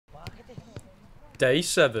Day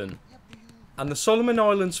 7, and the Solomon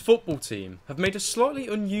Islands football team have made a slightly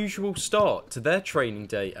unusual start to their training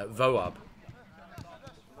day at VOAB.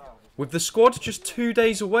 With the squad just 2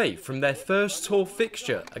 days away from their first tour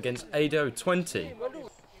fixture against ADO 20,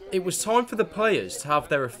 it was time for the players to have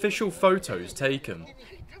their official photos taken.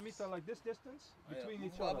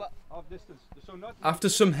 After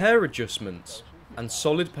some hair adjustments and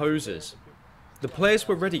solid poses, the players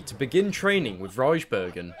were ready to begin training with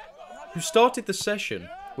Rijsbergen, who started the session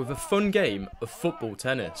with a fun game of football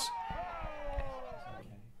tennis.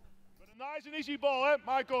 Nice and easy ball, eh,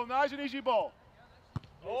 Michael? Nice and easy ball.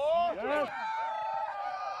 Oh,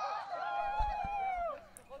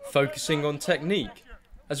 Focusing on technique,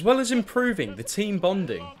 as well as improving the team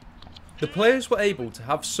bonding, the players were able to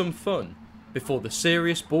have some fun before the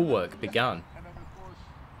serious ball work began.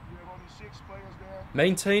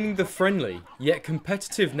 Maintaining the friendly yet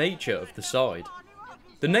competitive nature of the side,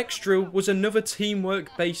 the next drill was another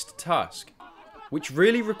teamwork based task, which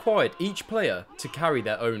really required each player to carry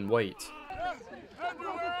their own weight.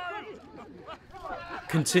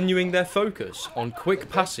 Continuing their focus on quick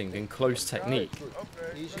passing and close technique,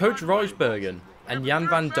 Coach Rijsbergen and Jan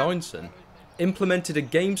van Dynsen implemented a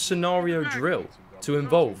game scenario drill to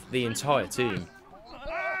involve the entire team.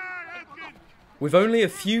 With only a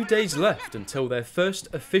few days left until their first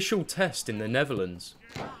official test in the Netherlands,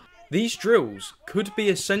 these drills could be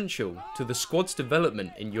essential to the squad's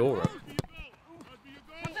development in Europe.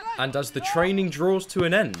 And as the training draws to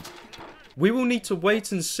an end, we will need to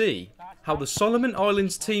wait and see how the Solomon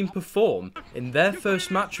Islands team perform in their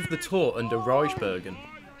first match of the tour under Rijsbergen.